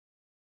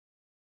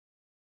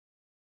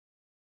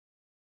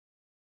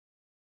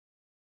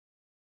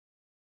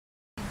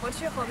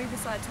What's your hobby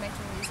besides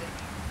making music?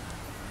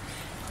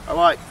 I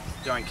like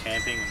going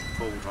camping and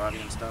four-wheel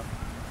driving and stuff.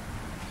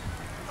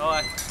 I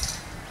like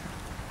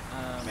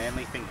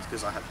manly things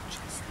because I have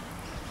chest.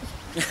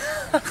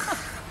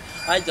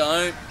 I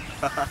don't.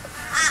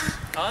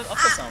 I've got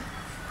some.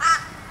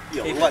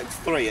 Yeah, well, like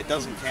 3, it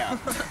doesn't count.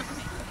 Yeah.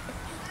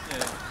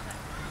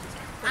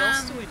 What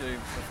else do we do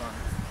for fun?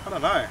 I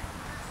don't know.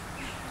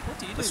 What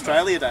do you do?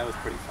 Australia Day was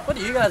pretty fun. What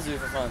do you guys do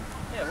for fun?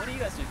 Yeah, what do you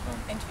guys do for fun?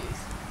 Interviews.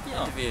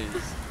 Yeah.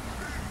 Interviews.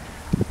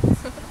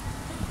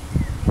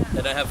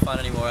 They don't have fun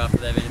anymore after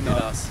they've interviewed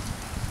us.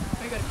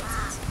 We go to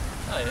concerts.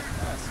 Oh yeah,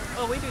 nice.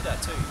 Oh, we do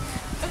that too.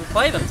 We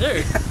play them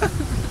too.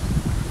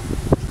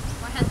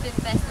 What has been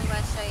the best and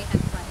worst show you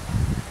have played?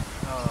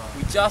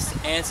 We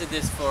just answered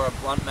this for a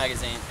Blunt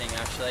magazine thing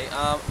actually.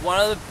 One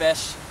of the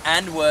best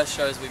and worst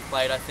shows we've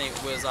played I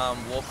think was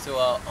Walk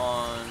Tour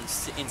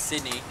in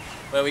Sydney,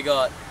 where we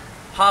got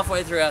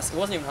halfway through it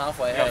wasn't even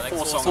halfway, yeah, like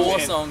four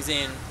songs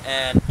in,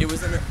 and it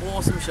was an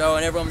awesome show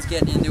and everyone was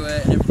getting into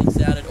it and everything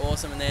sounded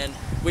awesome, and then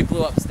we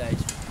blew up the stage.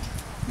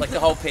 Like the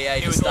whole PA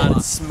just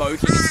started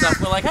smoking and stuff.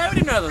 We're like, hey, we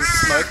didn't know there was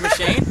a smoke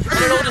machine.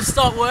 And it all just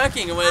stopped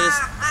working, and we're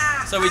just...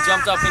 So we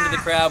jumped up into the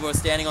crowd, we were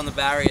standing on the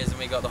barriers, and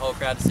we got the whole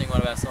crowd to sing one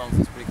of our songs. It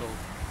was pretty cool.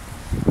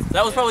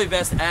 That was probably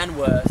best and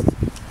worst.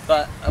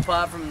 But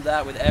apart from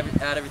that,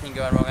 without everything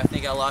going wrong, I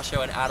think our last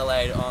show in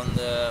Adelaide on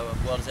the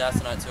World Is Ours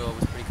Tonight tour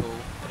was pretty cool.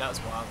 Yeah, that was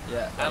wild.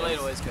 Yeah. Adelaide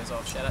always goes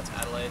off. Shout out to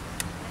Adelaide.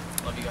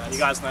 Love you guys. You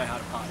guys know how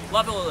to party.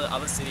 Love all the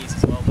other cities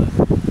as well, but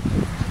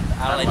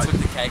Adelaide took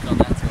the cake on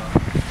that tour.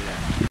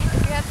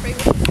 If you had 3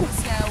 wishes for a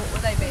snail, what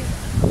would they be?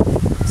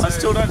 I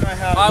still don't know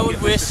how. I would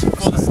wish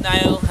for the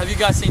snail. Have you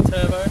guys seen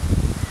Turbo?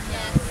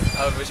 Yes.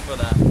 I would wish for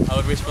that. I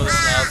would wish for the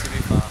snail to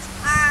be fast.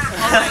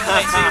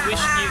 wait, so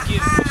you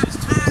give wishes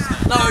to the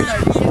snail? No,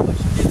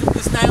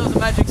 the snail is a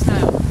magic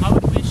snail. I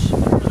would wish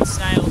for the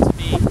snail to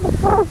be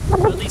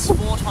at least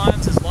 4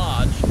 times as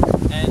large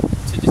and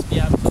to just be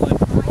able to like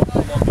walk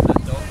along in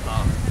that dog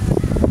park.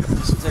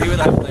 So he would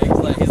have legs,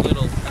 like his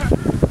little...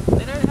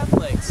 They don't have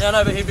legs. No,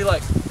 but he'd be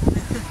like...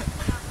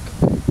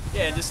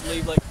 Yeah, and just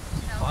leave like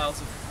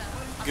piles of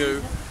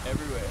goo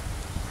everywhere.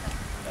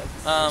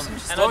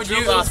 What would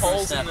you ask for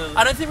the snail?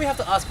 I don't think we have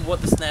to ask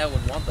what the snail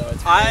would want though.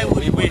 I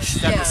would wish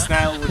that the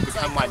snail would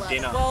become my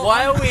dinner.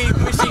 Why are we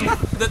wishing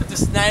that the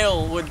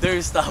snail would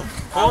do stuff?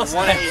 I want to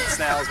eat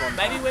snails one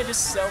day. Maybe we're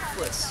just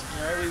selfless,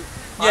 you know?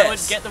 Yes. I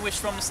would get the wish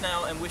from the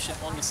snail and wish it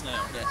on the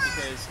snail. Yeah.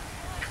 Because...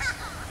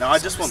 No, I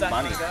just want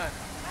money.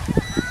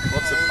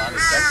 Lots of money.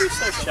 Don't be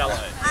so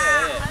shallow.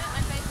 Yeah.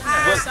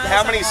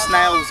 How many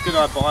snails could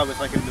I buy with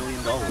like $1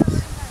 million?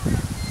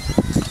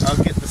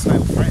 I'll get the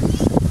snail friends.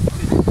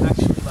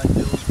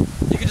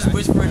 You could just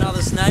wish for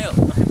another snail.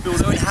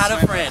 So it had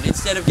a friend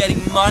instead of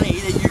getting money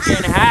that you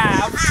can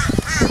have.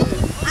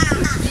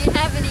 Do you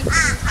have any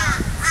hidden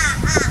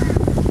talents?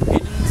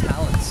 Hidden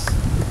talents.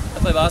 I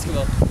play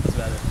basketball. That's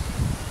about it.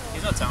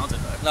 He's not talented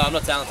though. No, I'm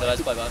not talented. I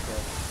just play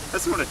basketball.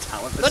 That's not a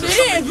talent. But it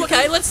is.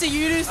 Okay, let's see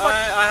you do.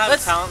 I have a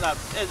talent that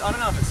I don't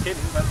know if it's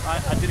hidden, but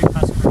I did a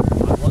classical.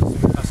 I was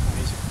doing a classical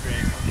music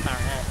degree on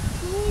clarinet.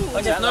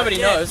 I guess nobody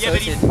knows. Yeah, so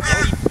but he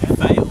failed.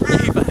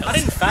 I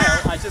didn't fail.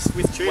 I just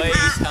withdrew. Way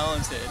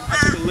talented. I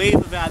took a leave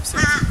of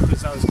absence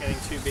because I was getting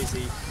too busy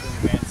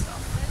doing band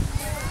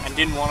stuff and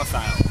didn't want to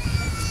fail.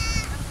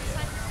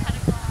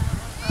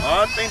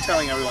 I've been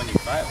telling everyone you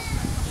failed.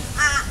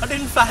 I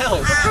didn't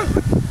fail.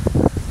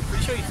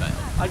 Pretty sure you failed.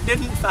 I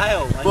didn't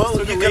fail. I Well, just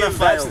took a you're leave gonna of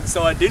fail. absence,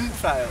 so I didn't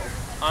fail.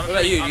 What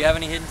about you? Do you have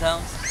any hidden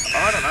talents?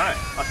 I don't know.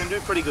 I can do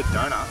pretty good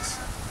donuts.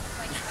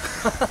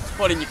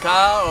 What, in your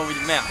car or with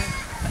your mouth?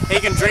 He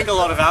can drink a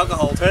lot of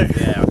alcohol too.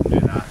 Yeah, I can do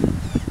that.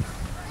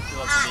 You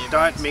love some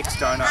Don't mix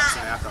donuts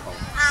and alcohol.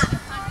 How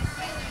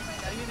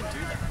do you even do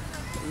that?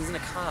 He's in a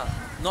car.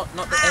 Not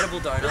the edible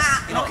donut.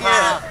 In a car.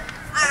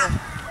 Yeah.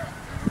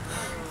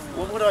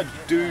 What would I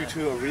do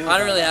to a real I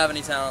don't really donut? have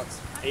any talents.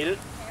 Eat it.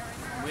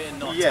 We're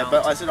not Yeah, but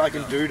I talented. said I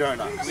can do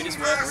donuts. We just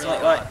work really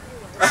Not hard. like,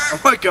 I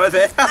won't go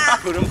there.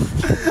 Put 'em.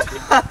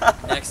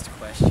 Next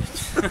question.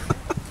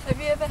 Have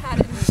you ever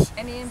had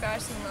any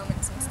embarrassing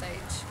moments on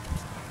stage?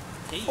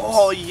 Heaps.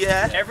 Oh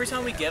yeah. Every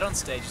time we get on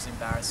stage is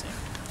embarrassing.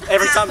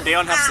 Every time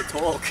Dion has to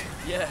talk.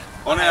 Yeah.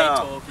 On I hate our-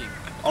 talking.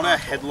 On our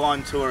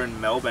headline tour in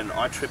Melbourne,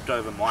 I tripped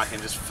over Mike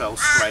and just fell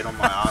straight on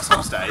my ass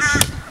on stage.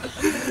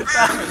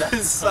 That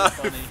is so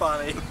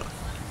funny.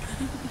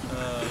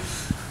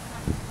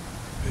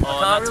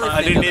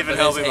 I didn't even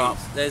help him up.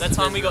 That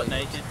time we got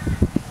naked.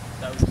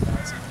 That was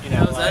embarrassing. You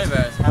That was that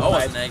embarrassing. I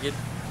wasn't naked.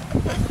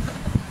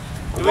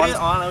 We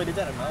did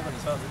that in Melbourne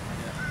as well, didn't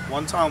we?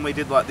 One time we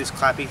did like this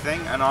clappy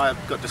thing, and I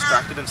got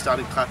distracted and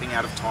started clapping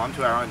out of time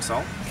to our own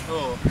song.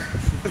 Oh.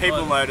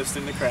 People noticed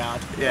in the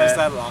crowd. Yeah. They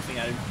started laughing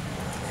at him.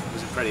 It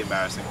was pretty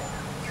embarrassing.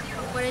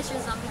 What is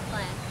your zombie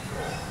plan?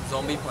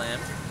 Zombie plan.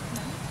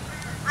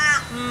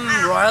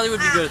 Riley would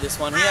be good at this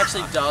one. He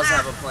actually does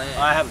have a plan.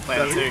 I have a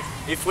plan too.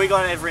 If we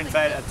got ever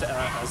invaded,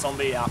 a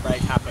zombie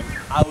outbreak happened,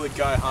 I would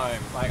go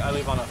home. Like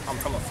I'm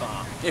from a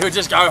farm. He would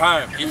just go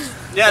home. He'd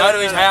go to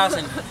his house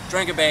and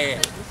drink a beer.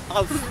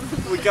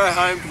 we go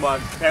home to my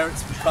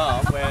parents'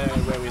 farm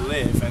where we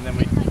live, and then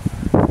we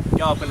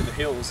go up into the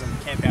hills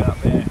and camp out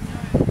up there.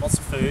 Lots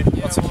of food,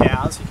 lots of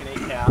cows. You can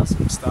eat cows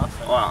and stuff.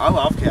 And Oh, I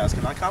love cows.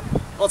 Can I come?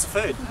 lots of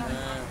food.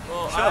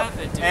 Well, Sure. I have a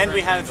different And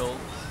we have angle.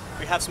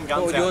 some What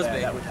guns would out yours there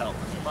be? that would help.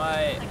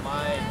 My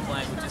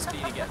plan would just be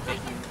to get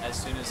beaten as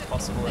soon as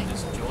possible and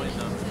just join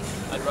them.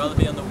 I'd rather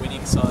be on the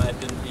winning side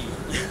than be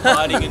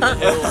hiding in the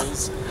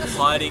hills,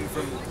 hiding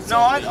from No,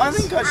 I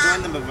zombies. think I'd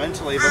join them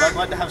eventually, but I'd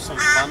like to have some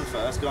fun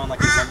first. Go on like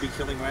a zombie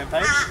killing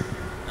rampage.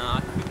 Nah,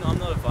 I'm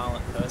not a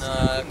violent person. No,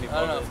 I couldn't be I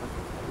don't know.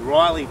 bothered.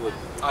 Riley would.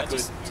 I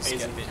just easy.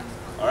 get bitten.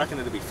 I reckon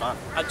it'd be fun.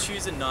 I'd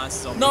choose a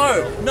nice zombie.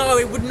 No,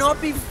 it would not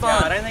be fun.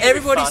 Yeah, I don't think it'd be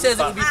Everybody fun, says it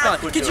but would be fun. I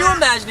could Could do you it.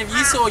 imagine if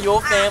you saw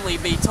your family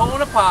be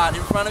torn apart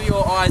in front of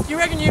your eyes? Do you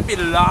reckon you'd be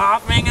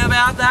laughing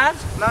about that?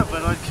 No,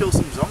 but I'd kill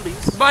some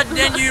zombies. But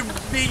then you'd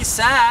be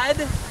sad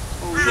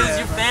because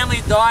your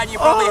family died and you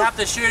probably have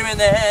to shoot them in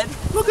the head.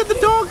 Look at the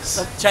dogs.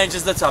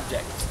 Changes the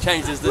subject.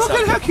 Changes the Look at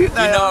subject. how cute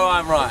they You know are.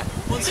 I'm right.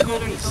 What's the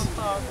matter with the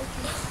dog?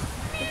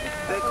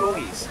 They're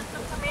corgis.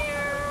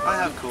 I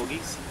have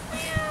corgis.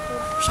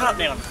 Shut up,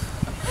 Dion.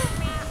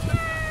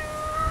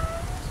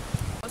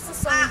 What's the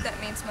song that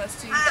means most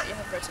to you that you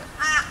have written?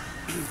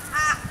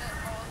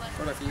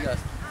 What about for you guys?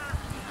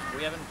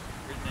 We haven't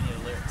written any of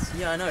the lyrics.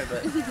 Yeah, I know,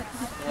 but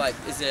like,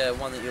 is there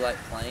one that you like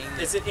playing?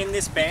 Is it in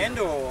this band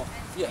or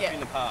Yeah. in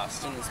the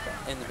past? In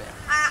the band.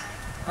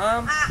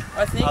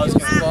 I think I was You'll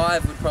gonna-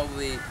 Survive would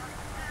probably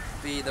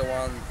be the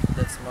one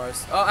that's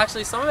most. Oh,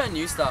 actually, some of our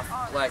new stuff,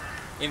 like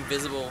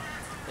Invisible,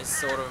 is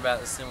sort of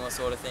about a similar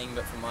sort of thing,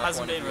 but from my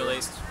Hasn't point of been view.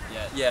 released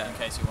yet. Yeah. In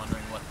case you're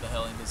wondering what the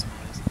hell Invisible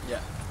is. Yeah,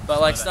 but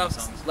like Some of our new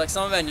stuff, songs. like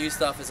some of our new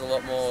stuff is a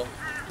lot more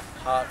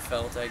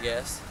heartfelt, I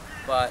guess.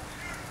 But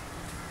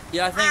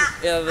yeah, I think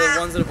the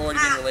ones that have already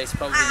been released,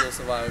 probably You'll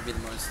Survive would be the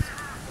most.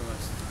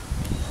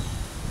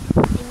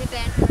 In the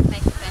band, who would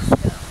make the best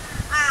girl?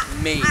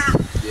 Me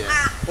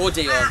Yeah. or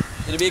Dion.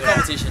 It'll be a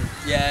competition.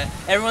 Yeah,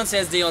 everyone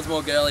says Dion's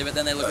more girly, but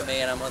then they look at me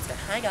and I'm like,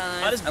 hi I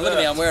guys. just And look at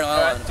me, I'm wearing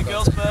Alright, eyeliner. do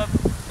girls burp?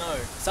 No.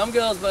 Some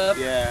girls burp.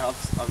 Yeah,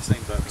 I've seen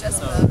burping.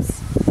 Just dogs. verbs.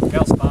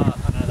 Girls fart,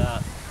 I know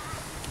that. I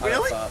don't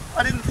Really? fart.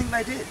 I didn't think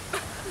they did.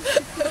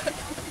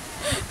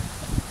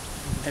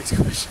 Next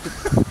question.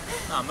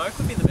 Nah, Moke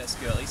would be the best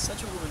girl. He's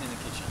such a woman in the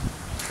kitchen.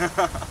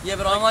 Yeah,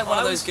 but I'm like one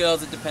of I those was- girls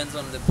that depends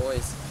on the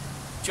boys.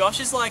 Josh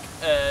is like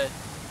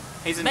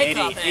He's a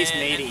makeup needy. He's and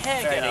needy.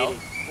 hair Very girl,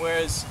 needy.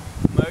 whereas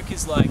Moke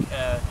is like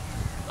a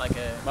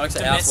Moke's a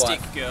domestic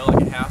housewife. girl,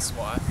 like a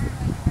housewife.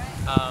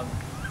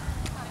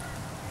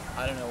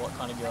 I don't know what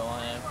kind of girl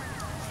I am.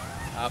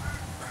 A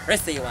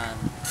prissy one.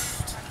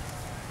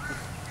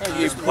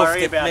 You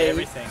worry about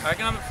everything. I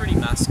reckon I'm a pretty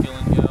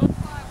masculine girl.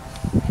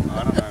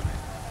 I don't know.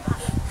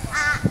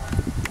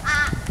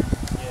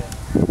 Yeah.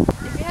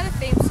 If you had a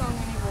theme song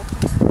when you walked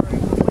into the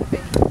room, what would it be?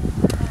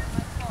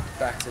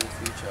 Back to the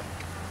Future.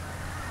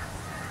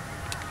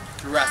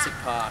 Jurassic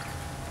Park.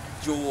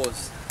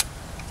 Jaws.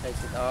 Take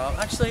it. Oh,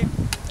 actually,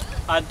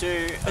 I do.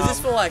 is this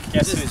for like?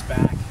 Guess is this, who's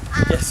back?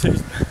 Guess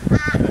who's?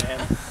 Man.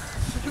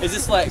 Is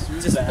this like?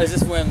 Just, back? is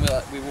this when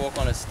we walk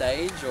on a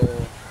stage, or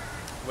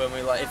when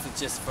we like? If it's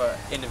just for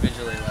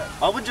individually,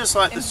 like, I would just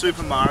like the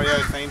Super Mario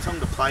theme song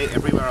to play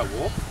everywhere I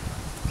walk.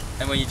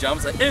 and when you jump,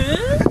 it's like. And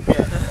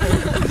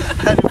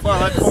if I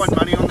like find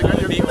money on the ground,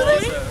 That'd be you'd be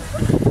like,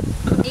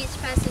 awesome. Each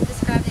person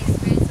describe the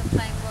experience of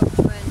playing Walk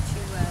Through in 2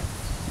 words.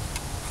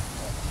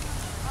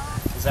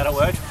 Is that a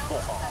word?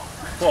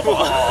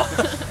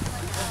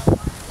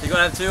 You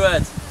gotta have 2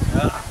 words.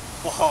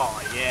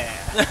 Oh yeah.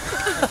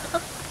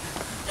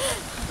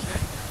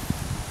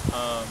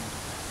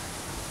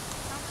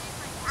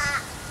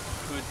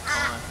 Good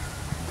time.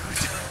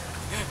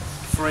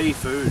 free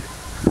food.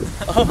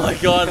 Oh my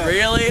god,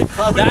 really?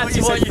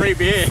 That's what you free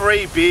beer.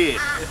 Free beer.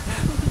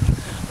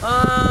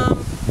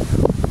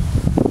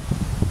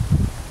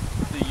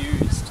 The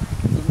used.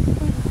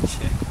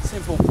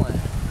 Simple plan.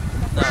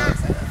 No.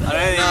 I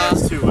don't think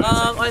that's 2 words.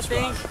 I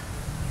think.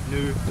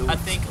 New. I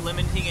think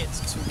limiting it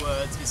to 2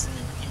 words is an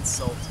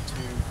insult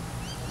to.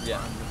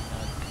 Yeah.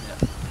 Yeah.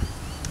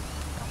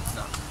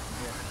 No.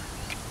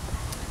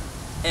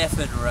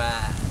 Effing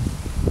rad.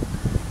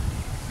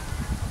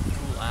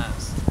 Cool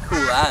as.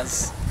 Cool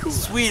as. Cool.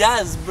 Sweet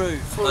as, bro.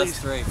 That's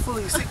 3.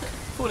 Fully sick.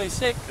 Fully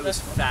sick. It was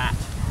fat.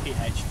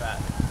 PH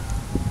fat.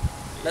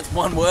 That's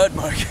 1 word,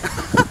 Moke.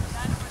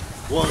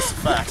 Was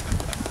fat.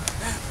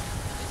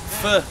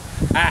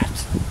 At.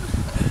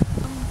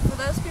 For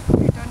those people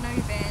who don't know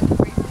your band,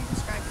 briefly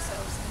describe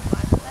yourselves in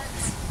 5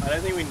 words. I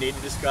don't think we need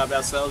to describe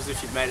ourselves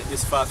if you've made it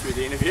this far through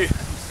the interview.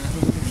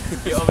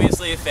 You're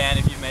obviously a fan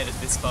if you've made it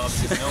this far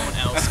because no one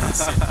else can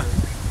sit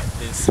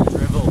through this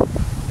drivel.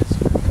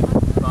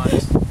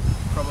 But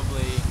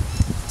probably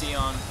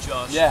Dion,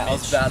 Josh, Yeah, I Mitch,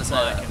 was about to say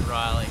Mike, that. and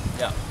Riley.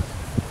 Yeah.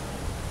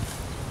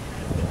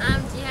 Do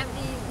you have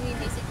the new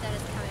music that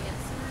is coming out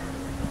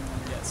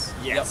soon? Yes.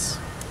 Yes.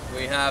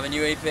 We have a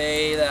new EP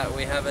that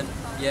we haven't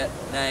yet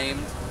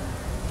named,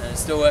 and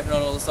still working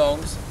on all the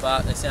songs,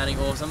 but they're sounding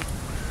awesome.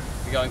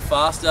 We We're going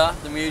faster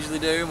than we usually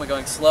do, and we're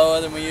going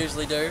slower than we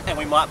usually do. And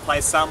we might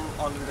play some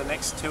on the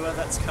next tour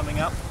that's coming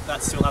up.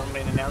 That still hasn't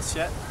been announced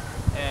yet.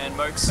 And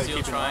Moke's So still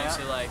keep an eye trying out.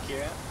 to like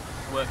Yeah.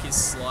 work his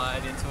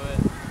slide into it.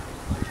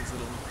 Like his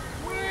little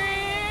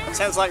It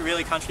sounds like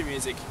really country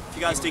music. If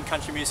you guys dig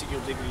country music, you'll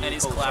dig the and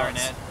his Cool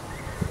clarinet.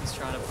 Shots. He's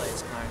trying to play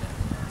his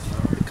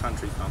clarinet. The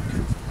country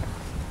pumpkin.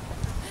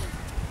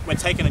 We're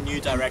taking a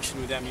new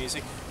direction with our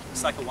music.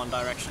 It's like a One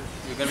Direction.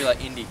 You're gonna be like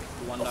indie.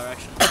 The One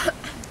Direction.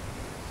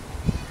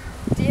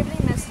 Do you have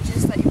any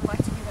messages that you would like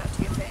to give out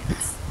to your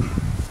fans?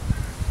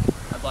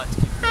 I'd like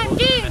to give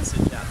a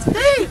message out to the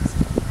kids.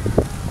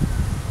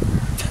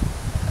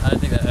 I don't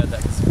think they heard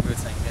that because we were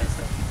saying gay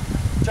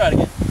stuff. Try it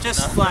again.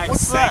 Just No. like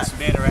What's thanks that? for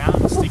being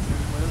around, sticking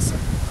with us.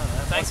 And, I don't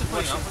know, Thanks for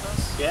putting watching- up with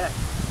us. Yeah.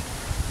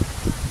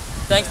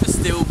 Thanks for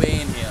still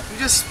being here. You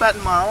just spat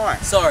in my eye.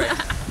 Sorry.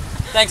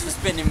 Thanks for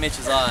spitting in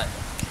Mitch's eye.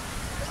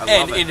 I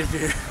And love it.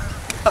 interview.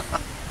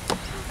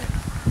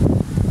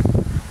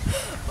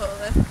 Well,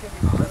 that's good.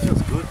 That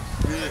feels good.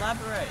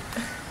 Elaborate.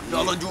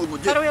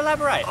 How do we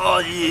elaborate? Oh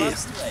yeah.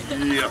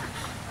 Elaborate.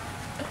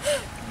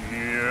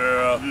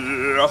 Yeah.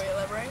 Are we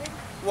elaborating?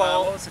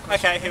 Well, what was the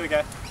question okay, here we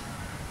go.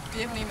 Do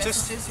you have any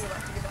Just- messages you would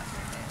like to give out to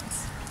your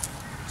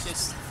fans?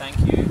 Just thank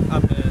you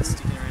for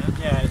sticking around.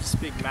 Yeah, just a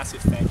big,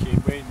 massive thank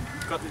you. We've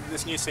got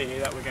this new CD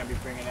that we're going to be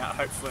bringing out.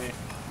 Hopefully,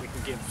 we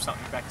can give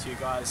something back to you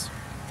guys,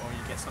 or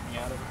you get something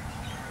out of it.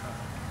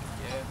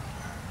 Yeah.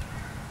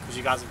 Because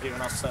you guys have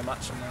given us so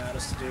much and allowed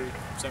us to do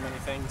so many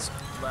things.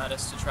 Allowed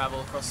us to travel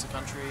across the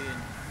country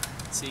and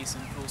see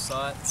some cool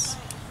sights.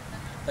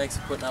 Thanks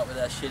for putting up with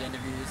our shit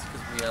interviews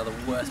because we are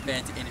the worst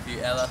band to interview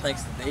ever.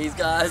 Thanks to these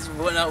guys for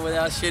putting up with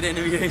our shit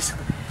interviews.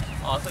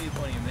 Oh, I thought you were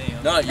pointing at me.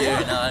 Not you.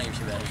 No, I don't give a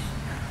shit about you.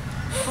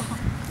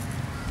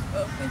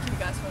 Well, thank you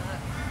guys for that.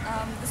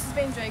 This has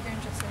been Jager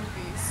and Jess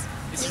interviews.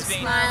 This Keep has been.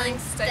 smiling,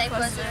 stay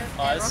positive,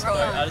 I and just rock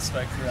spoke. on. I just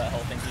spoke through that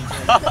whole thing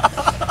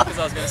because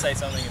I was going to say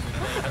something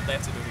and they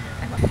have to do it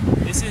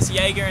again. This is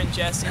Jager and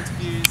Jess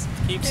interviews.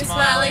 Keep Keep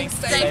smiling,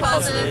 stay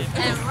positive,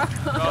 and rock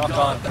on. Rock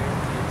on.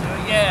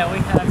 Yeah, we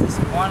have this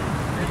one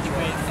really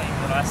weird thing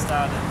that I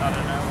started, I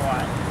don't know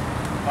why,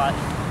 but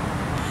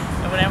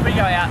whenever we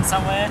go out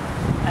somewhere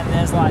and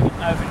there's like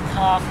an open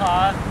car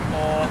park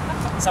or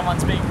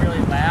someone's being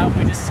really loud,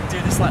 we just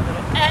do this like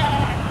little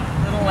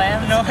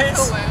lamb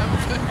noise.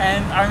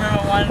 And I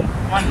remember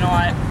one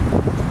night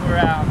we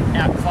were out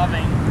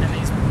clubbing and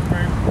this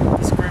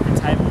group of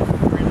tables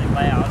were really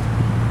loud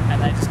and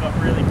they just got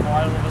really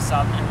quiet all of a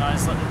sudden, and I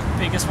just let the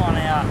biggest one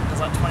out. There's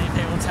like 20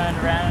 people turned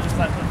around and just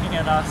like looking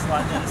at us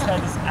like they just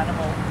heard this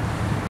animal